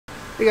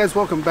Hey guys,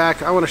 welcome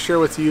back. I want to share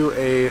with you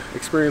a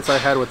experience I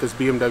had with this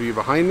BMW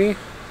behind me,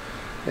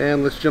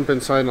 and let's jump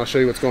inside and I'll show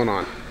you what's going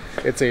on.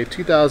 It's a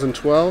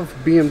 2012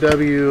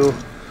 BMW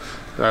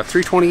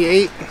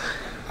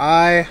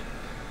 328i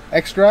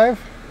xDrive.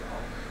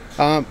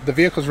 The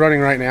vehicle's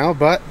running right now,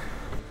 but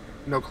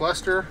no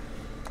cluster,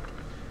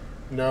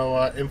 no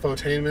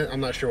infotainment. I'm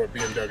not sure what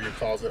BMW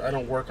calls it. I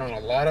don't work on a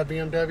lot of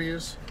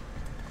BMWs.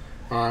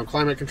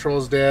 Climate control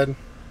is dead.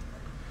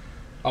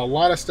 A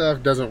lot of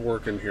stuff doesn't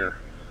work in here.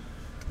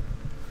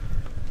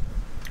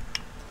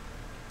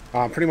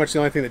 Pretty much the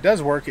only thing that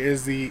does work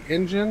is the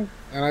engine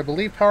and I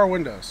believe power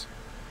windows.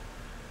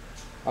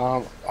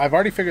 I've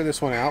already figured this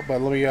one out,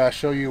 but let me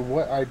show you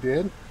what I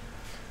did.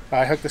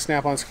 I hooked the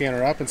snap-on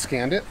scanner up and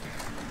scanned it.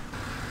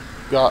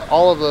 Got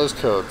all of those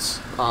codes.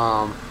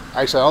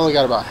 Actually, I only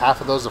got about half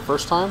of those the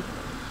first time,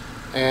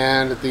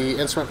 and the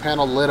instrument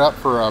panel lit up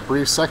for a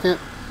brief second.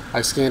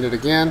 I scanned it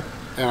again,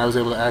 and I was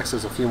able to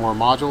access a few more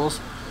modules.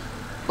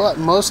 But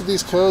most of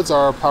these codes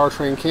are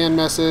powertrain CAN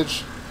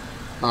message,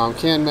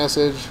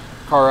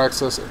 car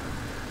access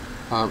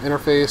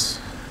interface,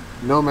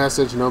 no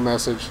message,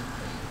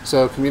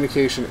 so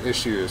communication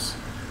issues.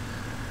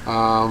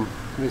 Let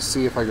me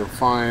see if I can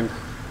find.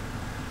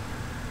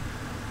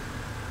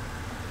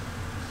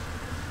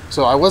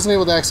 So I wasn't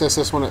able to access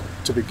this one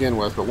to begin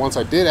with, but once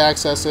I did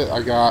access it,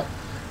 I got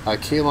a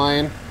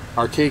K-line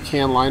or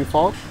K-CAN line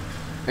fault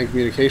and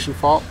communication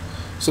fault.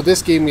 So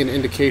this gave me an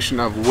indication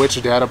of which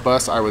data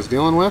bus I was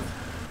dealing with.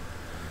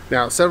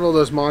 Now, several of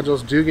those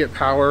modules do get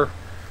power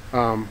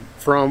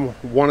from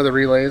one of the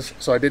relays,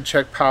 so I did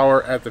check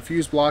power at the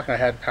fuse block. I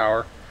had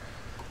power,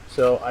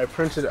 so I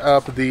printed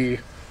up the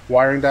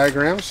wiring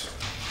diagrams.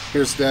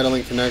 Here's the data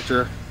link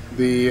connector.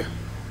 The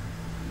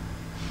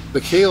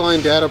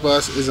K-line data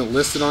bus isn't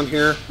listed on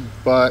here,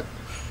 but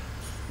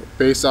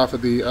based off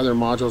of the other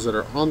modules that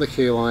are on the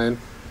K-line,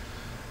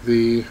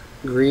 the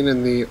green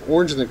and the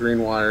orange and the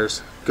green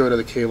wires go to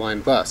the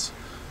K-line bus.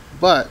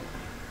 But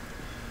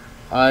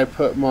I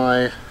put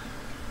my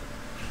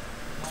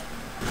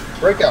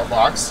breakout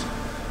box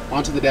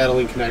onto the data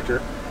link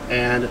connector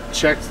and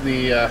checked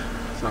the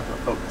it's not going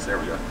to focus, there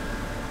we go.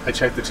 I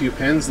checked the two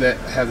pins that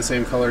have the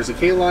same color as the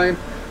K-line,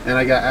 and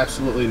I got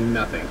absolutely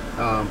nothing.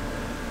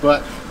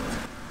 But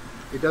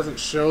it doesn't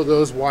show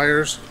those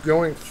wires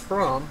going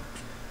from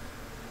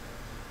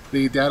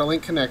the data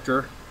link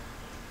connector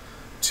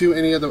to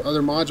any of the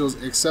other modules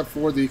except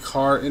for the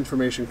car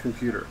information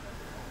computer.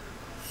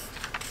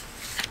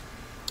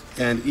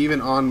 And even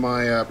on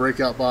my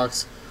breakout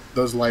box,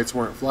 those lights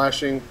weren't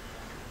flashing.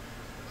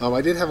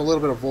 I did have a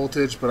little bit of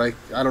voltage, but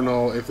I don't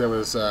know if there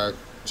was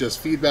just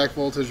feedback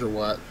voltage or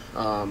what.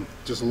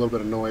 Just a little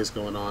bit of noise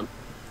going on.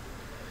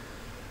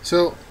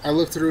 So I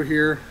looked through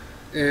here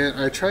and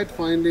I tried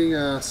finding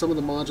some of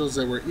the modules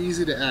that were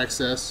easy to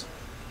access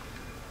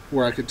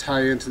where I could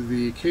tie into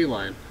the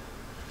K-line.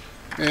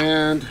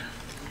 And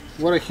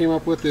what I came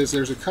up with is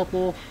there's a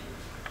couple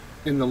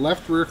in the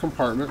left rear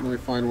compartment. Let me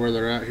find where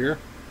they're at here.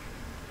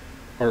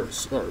 Or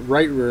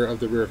right rear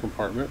of the rear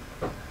compartment.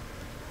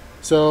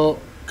 So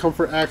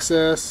comfort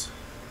access,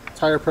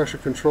 tire pressure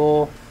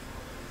control.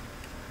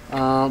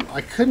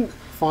 I couldn't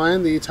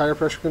find the tire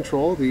pressure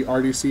control, the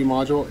RDC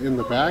module, in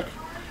the back,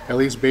 at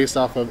least based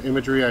off of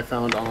imagery I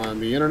found on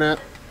the internet.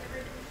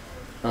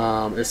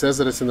 It says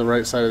that it's in the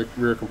right side of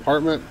the rear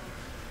compartment,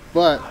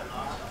 but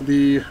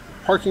the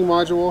parking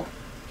module,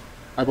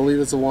 I believe,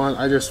 is the one.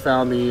 I just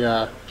found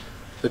the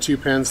two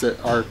pins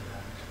that are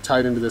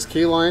tied into this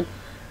K-line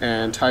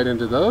and tied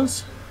into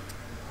those.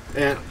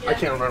 And I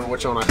can't remember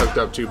which one I hooked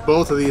up to.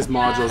 Both of these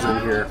modules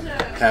in here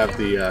have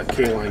the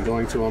K-line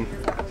going to them.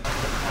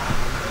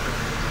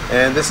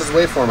 And this is the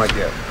waveform I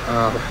get.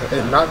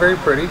 Not very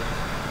pretty.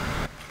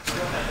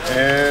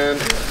 And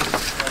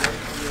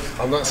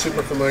I'm not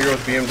super familiar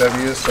with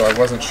BMWs, so I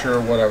wasn't sure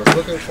what I was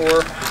looking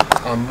for.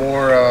 I'm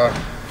more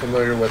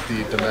familiar with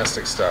the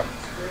domestic stuff.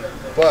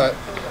 But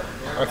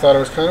I thought it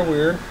was kind of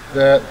weird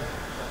that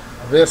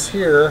this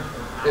here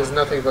is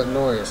nothing but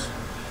noise.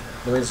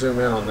 Let me zoom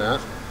in on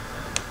that.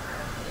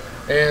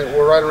 And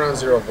we're right around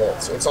 0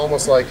 volts. It's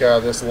almost like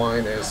this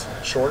line is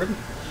shorted,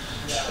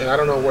 and I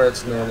don't know where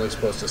it's normally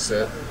supposed to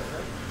sit.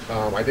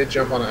 I did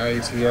jump on an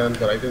IATN,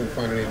 but I didn't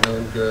find any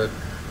known good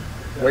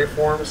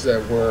waveforms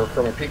that were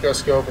from a pico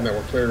scope and that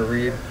were clear to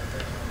read.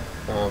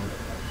 A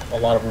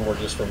lot of them were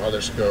just from other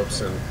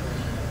scopes, and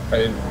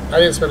I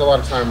didn't spend a lot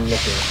of time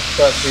looking.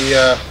 But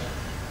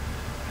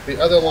the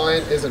other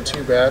line isn't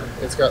too bad.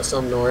 It's got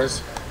some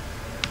noise.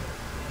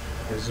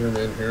 Let me zoom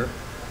in here.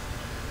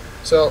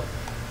 So,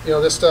 you know,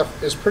 this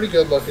stuff is pretty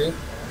good looking,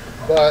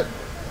 but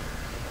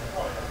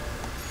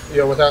you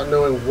know, without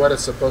knowing what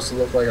it's supposed to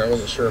look like, I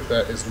wasn't sure if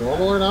that is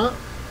normal or not.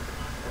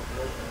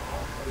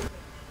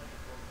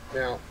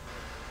 Now,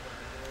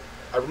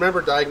 I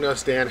remember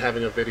Diagnosed Dan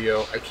having a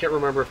video. I can't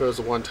remember if it was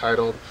the one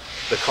titled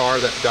 "The Car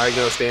That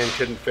Diagnosed Dan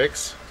Couldn't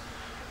Fix,"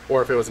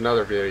 or if it was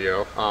another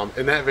video.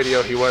 In that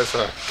video, he was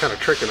kind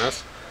of tricking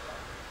us,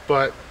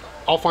 but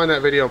I'll find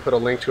that video and put a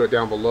link to it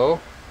down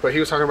below. But he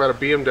was talking about a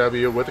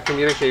BMW with a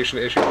communication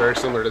issue very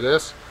similar to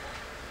this.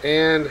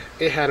 and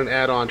it had an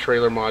add-on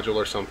trailer module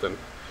or something.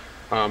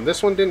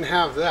 This one didn't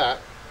have that,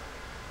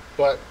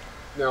 but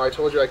now I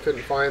told you I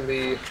couldn't find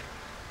the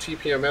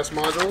TPMS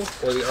module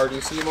or the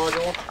RDC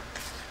module.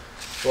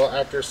 Well,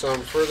 after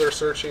some further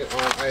searching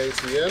on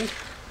IATN,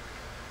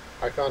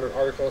 I found an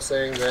article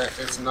saying that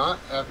it's not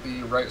at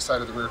the right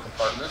side of the rear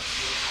compartment,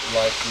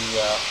 like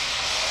the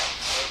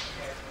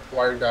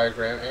wiring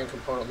diagram and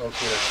component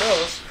locator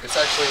shows. It's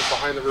actually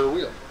behind the rear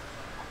wheel.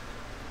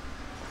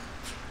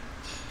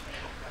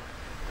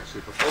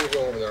 Actually, before we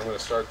go over there, I'm going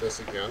to start this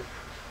again.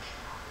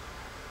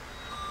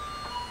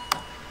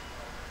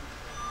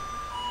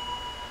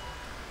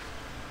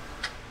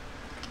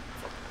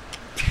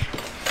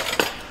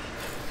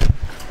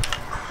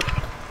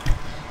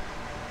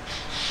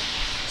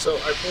 So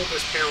I pulled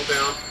this panel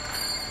down,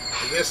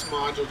 and this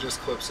module just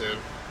clips in.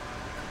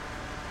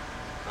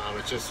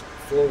 It's just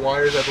 4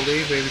 wires, I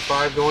believe, maybe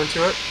 5 going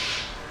to it.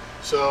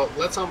 So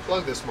let's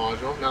unplug this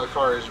module. Now the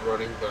car is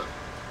running, but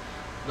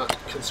I'm not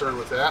concerned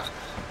with that.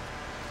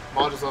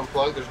 Module's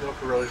unplugged, there's no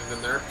corrosion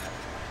in there.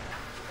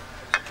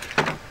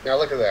 Now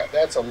look at that,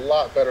 that's a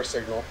lot better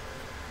signal,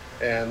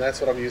 and that's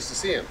what I'm used to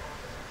seeing.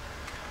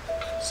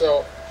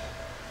 So,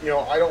 you know,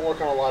 I don't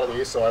work on a lot of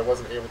these, so I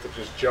wasn't able to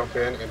just jump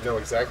in and know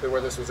exactly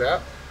where this was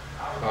at.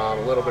 A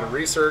little bit of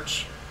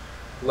research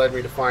led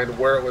me to find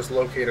where it was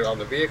located on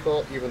the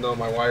vehicle, even though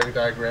my wiring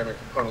diagram and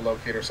component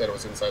locator said it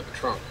was inside the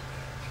trunk.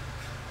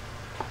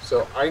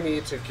 So I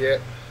need to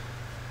get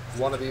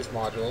one of these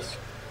modules,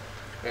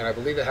 and I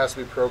believe it has to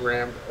be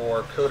programmed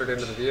or coded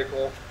into the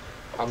vehicle.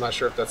 I'm not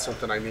sure if that's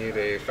something I need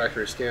a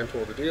factory scan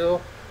tool to do,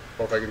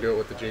 or if I can do it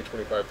with the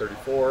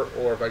J2534,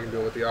 or if I can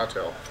do it with the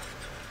Autel.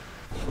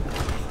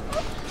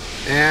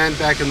 And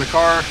back in the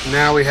car,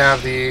 now we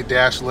have the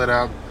dash lit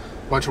up,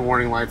 bunch of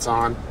warning lights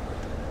on.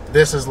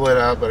 This is lit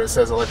up, but it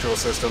says electrical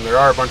system. There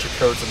are a bunch of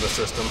codes in the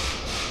system,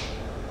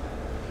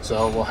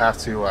 so we'll have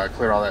to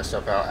clear all that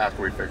stuff out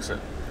after we fix it.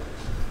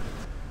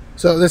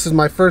 So this is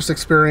my first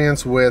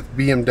experience with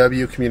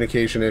BMW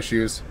communication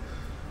issues.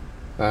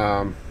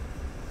 I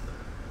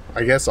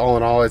guess all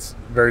in all, it's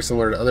very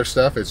similar to other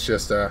stuff. It's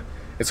just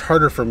it's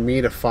harder for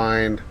me to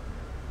find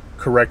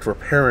correct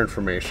repair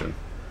information.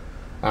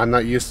 I'm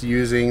not used to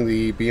using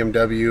the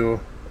BMW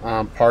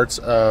parts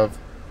of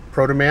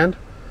ProDemand.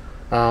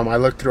 I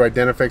looked through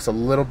Identifix a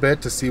little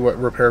bit to see what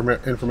repair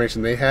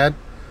information they had,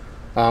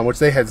 which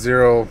they had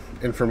 0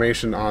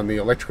 information on the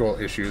electrical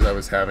issues I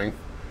was having.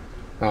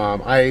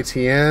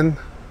 IATN,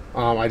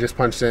 I just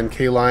punched in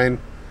K-line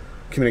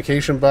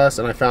communication bus,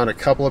 and I found a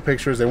couple of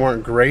pictures. They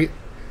weren't great,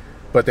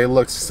 but they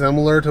looked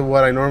similar to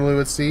what I normally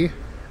would see.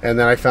 And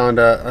then I found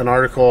an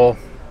article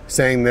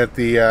saying that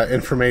the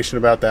information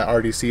about that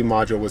RDC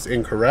module was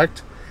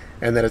incorrect,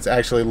 and that it's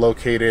actually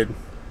located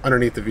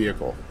underneath the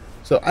vehicle.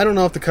 So I don't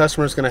know if the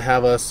customer is going to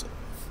have us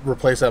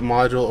replace that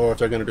module or if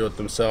they're going to do it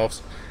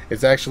themselves.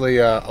 It's actually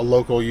a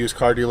local used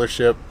car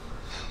dealership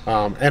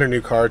and a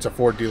new car. It's a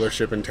Ford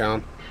dealership in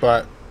town.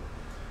 But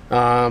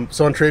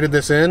someone traded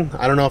this in.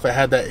 I don't know if it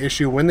had that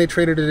issue when they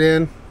traded it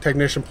in.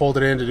 Technician pulled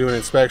it in to do an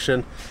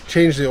inspection,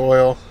 changed the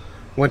oil,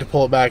 went to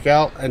pull it back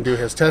out and do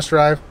his test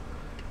drive.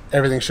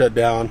 Everything shut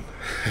down.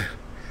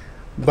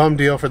 Bum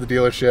deal for the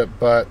dealership,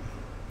 but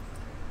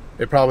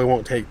it probably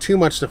won't take too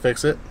much to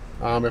fix it.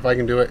 If I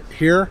can do it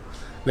here,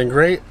 then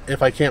great.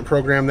 If I can't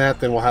program that,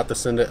 then we'll have to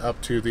send it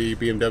up to the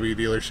BMW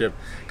dealership,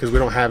 because we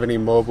don't have any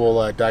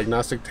mobile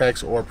diagnostic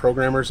techs or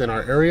programmers in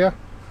our area.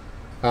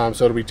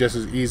 So it'll be just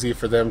as easy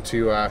for them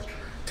to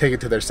take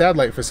it to their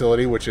satellite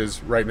facility, which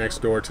is right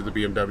next door to the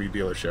BMW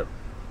dealership.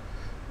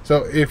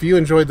 So if you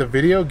enjoyed the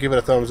video, give it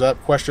a thumbs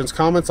up. Questions,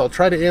 comments, I'll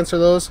try to answer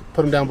those.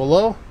 Put them down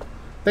below.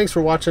 Thanks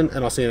for watching,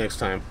 and I'll see you next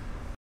time.